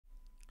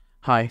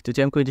Hi,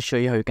 today I'm going to show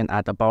you how you can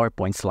add a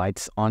PowerPoint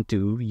slides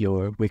onto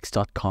your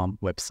Wix.com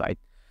website.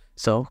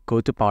 So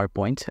go to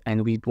PowerPoint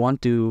and we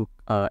want to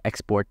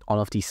export all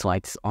of these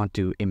slides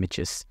onto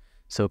images.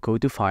 So go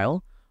to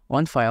File.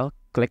 On File,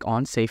 click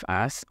on Save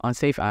As. On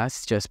Save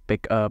As, just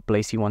pick a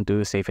place you want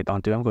to save it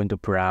onto. I'm going to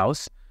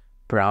Browse.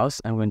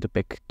 I'm going to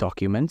pick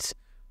Documents.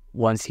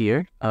 Once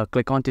here,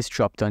 click on this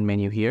drop-down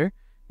menu here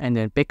and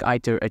then pick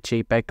either a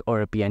JPEG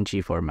or a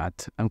PNG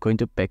format. I'm going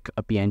to pick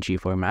a PNG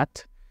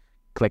format.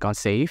 Click on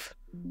Save,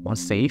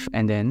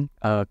 and then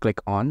click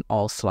on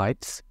All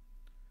Slides.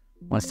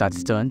 Once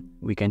that's done,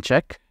 we can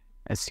check.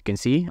 As you can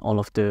see, all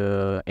of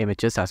the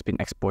images has been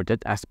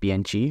exported as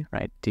PNG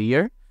right to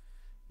here.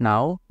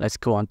 Now, let's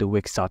go on to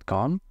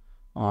Wix.com.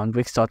 On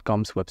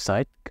Wix.com's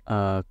website,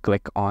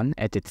 click on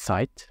Edit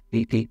Site.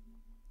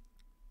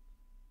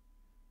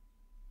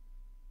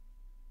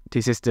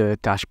 This is the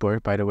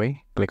dashboard, by the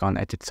way. Click on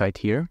Edit Site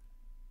here.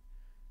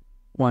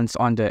 Once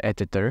on the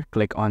editor,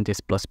 click on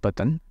this plus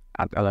button.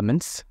 Add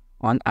Elements.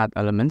 On Add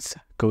Elements,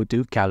 go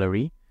to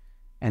Gallery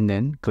and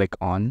then click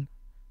on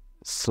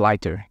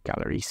Slider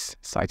Galleries.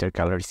 Slider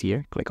Galleries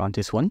here, click on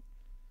this one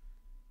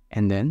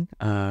and then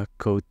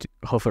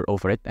hover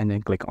over it and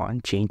then click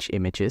on Change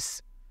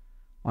Images.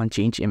 On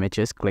Change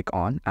Images, click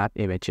on Add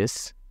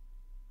Images.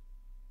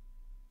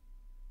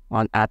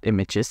 On Add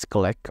Images,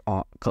 click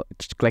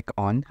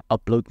on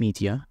Upload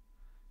Media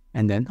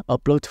and then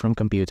Upload from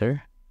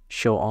Computer,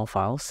 Show All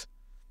Files.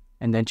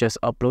 And then just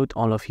upload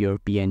all of your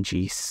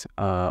PNGs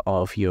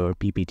of your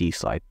PPT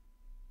slide.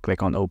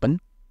 Click on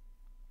Open.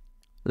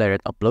 Let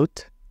it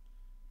upload.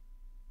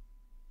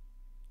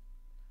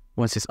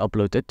 Once it's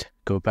uploaded,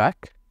 go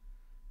back.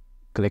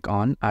 Click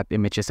on Add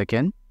Images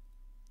again.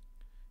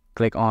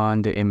 Click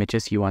on the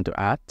images you want to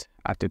add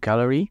to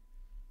Gallery.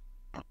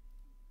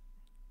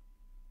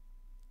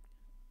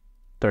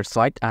 Third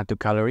slide, add to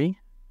Gallery.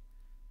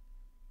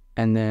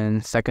 And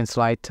then second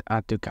slide,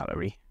 add to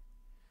Gallery.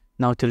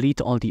 Now delete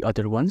all the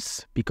other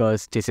ones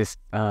because this is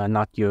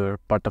not your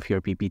part of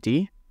your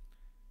PPT.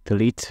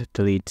 Delete.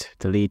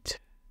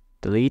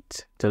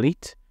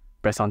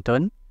 Press on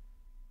Done.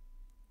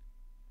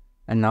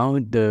 And now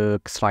the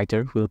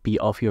slider will be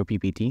off your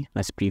PPT.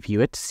 Let's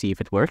preview it, see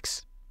if it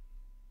works.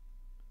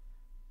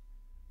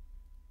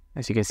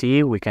 As you can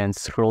see, we can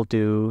scroll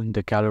to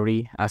the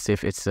gallery as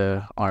if it's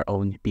our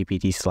own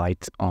PPT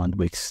slide on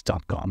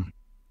Wix.com.